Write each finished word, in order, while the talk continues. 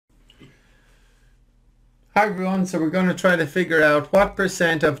Hi everyone, so we're going to try to figure out what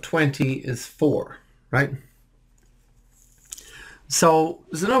percent of 20 is 4, right? So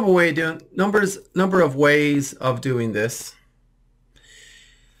there's a number of ways of doing this.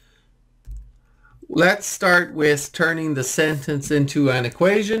 Let's start with turning the sentence into an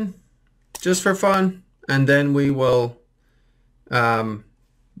equation just for fun, and then we will solve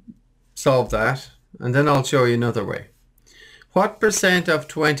that, and then I'll show you another way. What percent of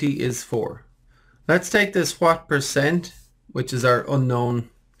 20 is 4? Let's take this what percent, which is our unknown,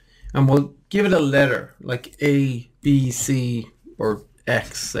 and we'll give it a letter like A, B, C, or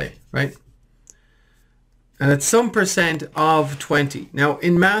X, say, right? And it's some percent of 20. Now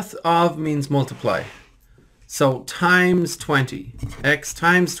in math, of means multiply. So times 20, X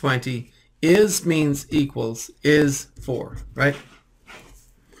times 20, is means equals, is 4, right?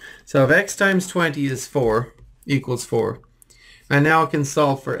 So if X times 20 is 4, equals 4, and now I can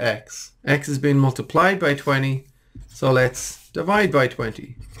solve for X. X is being multiplied by 20, so let's divide by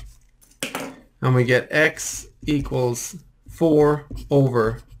 20. And we get X equals 4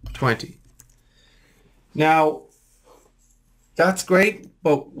 over 20. Now, that's great,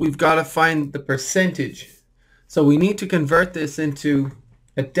 but we've got to find the percentage. So we need to convert this into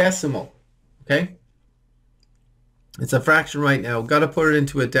a decimal, okay? It's a fraction right now. Got to put it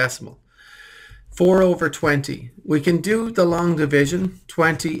into a decimal. 4 over 20. We can do the long division,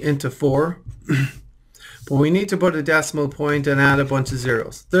 20 into 4, but we need to put a decimal point and add a bunch of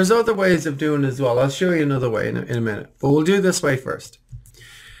zeros. There's other ways of doing it as well. I'll show you another way in a minute, but we'll do this way first.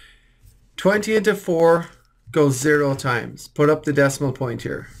 20 into 4 goes 0 times. Put up the decimal point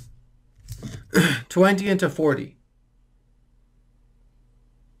here. 20 into 40.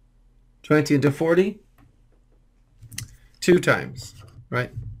 20 into 40, 2 times,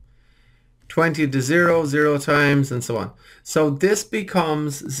 right? 20 to 0, 0 times, and so on. So this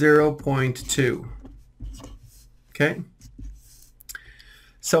becomes 0.2. Okay?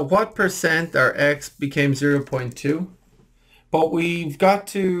 So what percent our X became 0.2? But we've got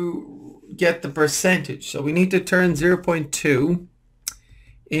to get the percentage. So we need to turn 0.2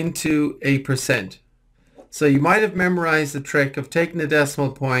 into a percent. So you might have memorized the trick of taking the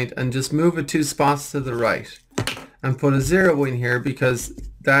decimal point and just move it 2 spots to the right and put a 0 in here, because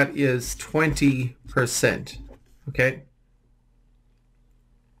that is 20%, okay?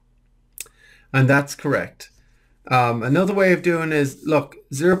 And that's correct. Another way of doing is, look,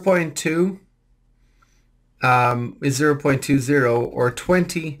 0.2 is 0.20, or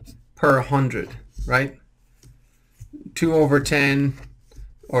 20 per 100, right? 2 over 10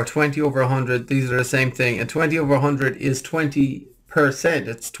 or 20 over 100, these are the same thing. And 20 over 100 is 20%.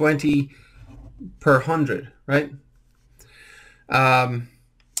 It's 20 per 100, right?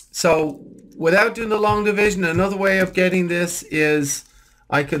 So without doing the long division, another way of getting this is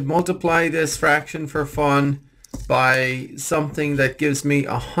I could multiply this fraction for fun by something that gives me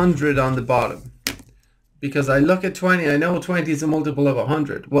 100 on the bottom. Because I look at 20, I know 20 is a multiple of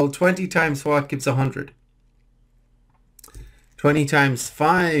 100. Well, 20 times what gives 100? 20 times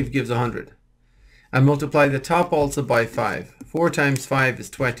 5 gives 100. And multiply the top also by 5. 4 times 5 is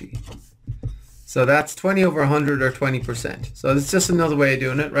 20. So that's 20 over 100, or 20%. So it's just another way of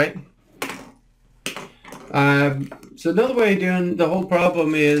doing it, right? So another way of doing the whole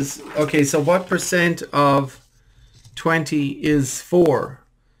problem is, okay, so what percent of 20 is 4?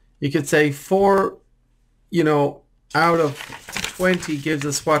 You could say 4, you know, out of 20 gives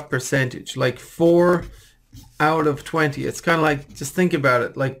us what percentage? Like 4 out of 20. It's kind of like, just think about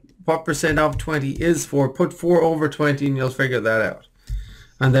it, like what percent of 20 is 4? Put 4 over 20 and you'll figure that out.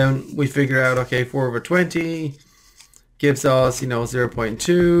 And then we figure out, okay, 4 over 20 gives us, you know,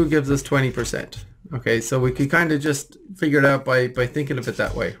 0.2, gives us 20%. Okay, so we could kind of just figure it out by thinking of it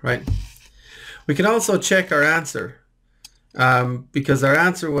that way, right? We can also check our answer, because our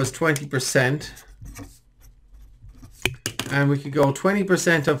answer was 20%. And we could go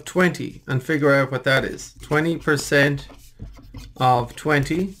 20% of 20 and figure out what that is. 20% of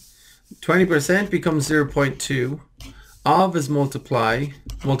 20. 20% becomes 0.2. Of is multiply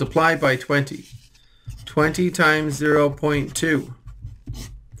by 20. 20 times 0.2.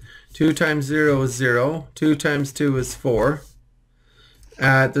 2 times 0 is 0. 2 times 2 is 4.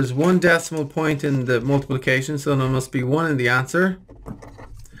 There's 1 decimal point in the multiplication, so there must be 1 in the answer.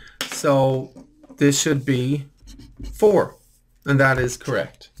 So this should be 4. And that is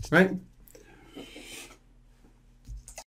correct, right?